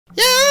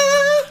Yeah!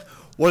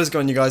 What is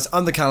going on, you guys?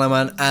 I'm the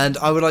Calaman, and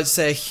I would like to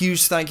say a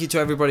huge thank you to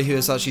everybody who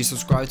has actually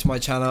subscribed to my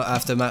channel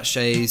after Matt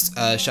Shay's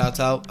shout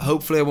out.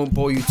 Hopefully I won't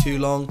bore you too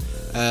long.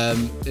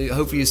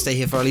 Hopefully you stay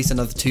here for at least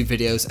another 2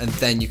 videos and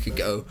then you could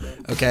go,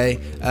 okay?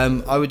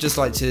 I would just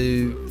like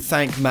to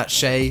thank Matt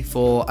Shay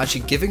for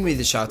actually giving me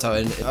the shout out,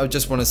 and I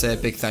just want to say a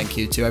big thank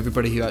you to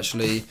everybody who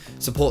actually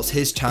supports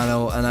his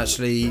channel and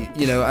actually,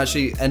 you know,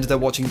 actually ended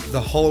up watching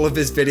the whole of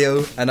his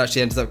video and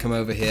actually ended up coming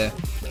over here.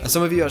 And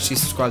some of you actually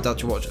subscribed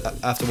after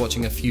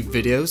watching a few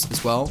videos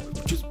as well,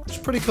 which is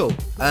pretty cool.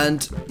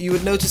 And you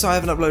would notice I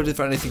haven't uploaded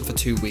for anything for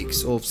 2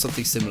 weeks or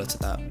something similar to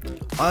that.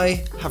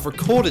 I have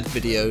recorded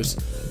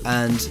videos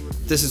and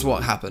this is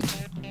what happened.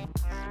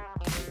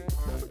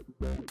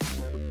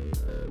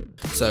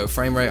 So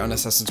frame rate on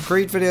Assassin's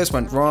Creed videos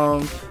went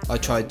wrong. I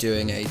tried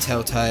doing a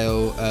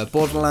Telltale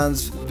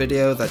Borderlands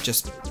video that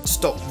just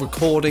stopped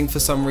recording for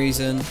some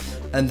reason.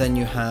 And then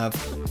you have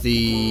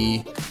the...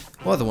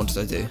 what other one did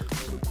I do?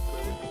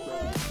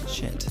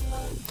 Shit.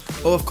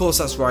 Oh, of course,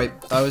 that's right.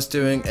 I was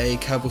doing a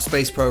Kerbal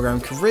Space Program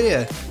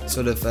career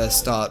sort of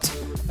start,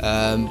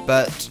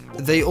 but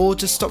they all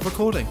just stopped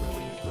recording.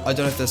 I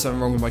don't know if there's something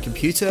wrong with my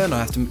computer and I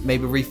have to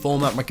maybe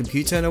reformat my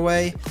computer in a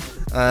way.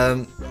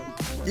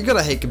 You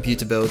gotta hate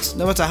computer builds,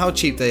 no matter how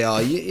cheap they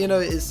are. You know,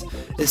 it's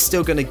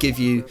still gonna give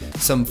you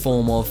some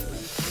form of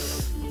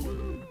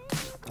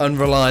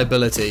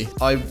unreliability.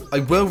 I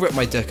will rip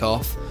my dick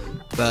off,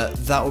 but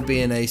that will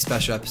be in a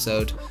special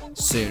episode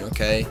soon,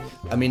 okay?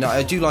 I mean,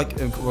 I do like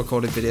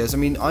recorded videos. I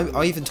mean,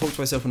 I even talk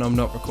to myself when I'm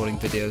not recording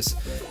videos.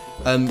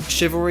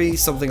 Chivalry,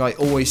 something I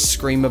always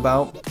scream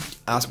about.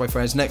 Ask my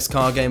friends. Next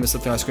car game is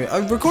something I scream. I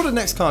recorded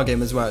next car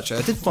game as well,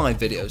 actually. I did 5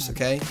 videos,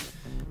 okay?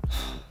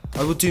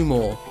 I will do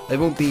more. It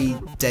won't be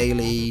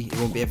daily. It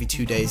won't be every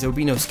 2 days. There will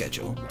be no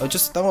schedule. I'll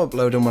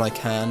upload them when I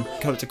can.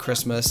 Come up to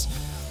Christmas.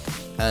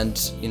 And,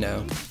 you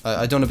know,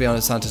 I don't want to be on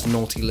Santa's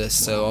naughty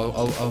list, so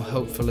I'll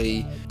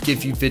hopefully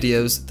give you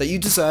videos that you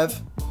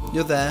deserve.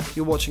 You're there,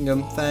 you're watching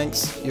them,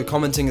 thanks. You're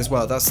commenting as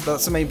well. That's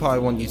the main part I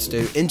want you to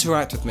do.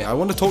 Interact with me. I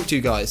want to talk to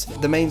you guys.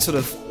 The main sort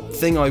of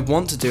thing I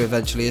want to do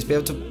eventually is be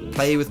able to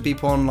play with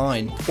people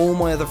online. All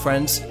my other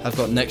friends have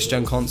got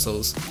next-gen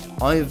consoles.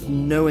 I have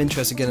no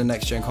interest in getting a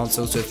next-gen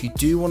console, so if you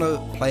do want to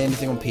play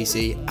anything on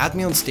PC, add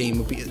me on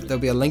Steam. There'll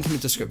be a link in the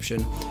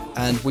description,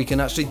 and we can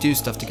actually do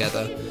stuff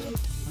together.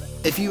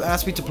 If you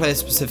ask me to play a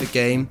specific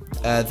game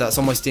that's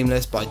on my Steam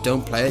list, but I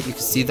don't play it, you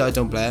can see that I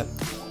don't play it,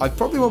 I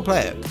probably won't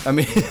play it. I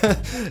mean,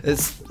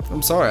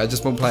 I'm sorry, I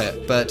just won't play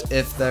it. But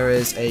if there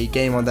is a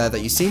game on there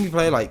that you see me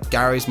play, like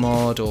Gary's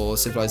Mod or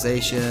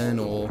Civilization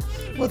or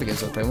what other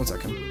games I play? 1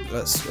 second.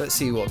 Let's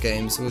see what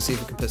games. We'll see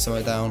if we can put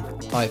somewhere down.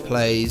 I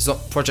play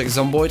Project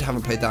Zomboid.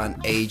 Haven't played that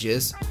in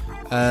ages.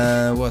 What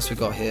else we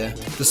got here?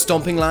 The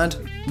Stomping Land.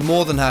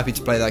 More than happy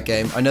to play that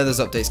game. I know there's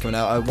updates coming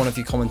out. One of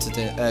you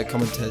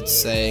commented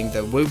saying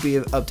there will be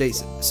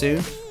updates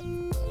soon.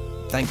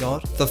 Thank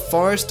God. The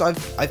Forest, I've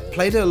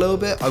played it a little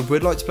bit. I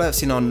would like to play it. I've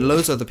seen it on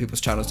loads of other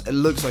people's channels. It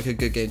looks like a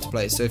good game to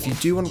play. So if you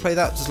do want to play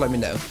that, just let me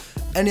know.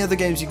 Any other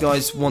games you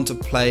guys want to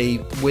play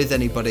with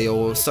anybody,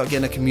 or start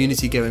getting a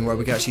community going where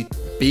we can actually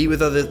be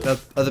with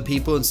other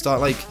people and start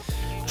like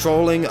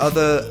trolling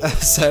other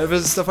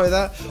servers and stuff like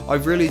that. I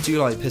really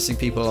do like pissing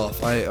people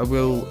off. I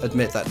will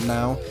admit that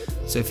now.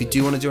 So if you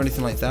do want to do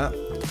anything like that,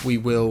 we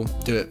will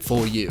do it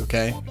for you,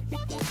 okay?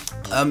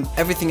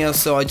 Everything else,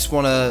 so I just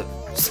want to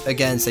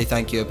again say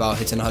thank you about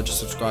hitting 100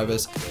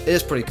 subscribers. It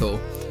is pretty cool,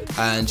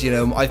 and you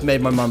know, I've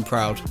made my mum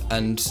proud,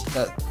 and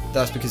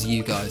that's because of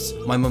you guys.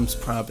 My mum's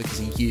proud because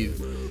of you.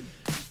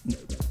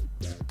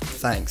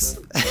 Thanks.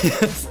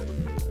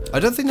 I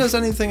don't think there's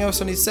anything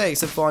else I need to say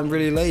except for I'm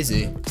really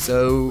lazy.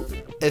 So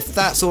if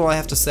that's all I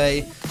have to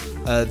say,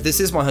 this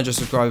is my 100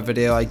 subscriber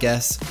video, I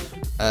guess.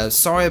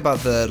 Sorry about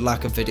the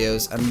lack of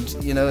videos,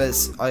 and you know,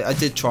 I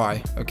did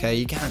try. Okay,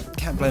 you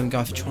can't blame a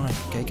guy for trying.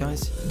 Okay,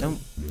 guys, don't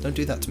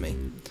do that to me.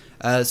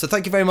 So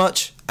thank you very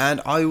much, and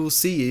I will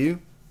see you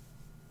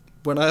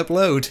when I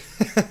upload.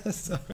 Sorry.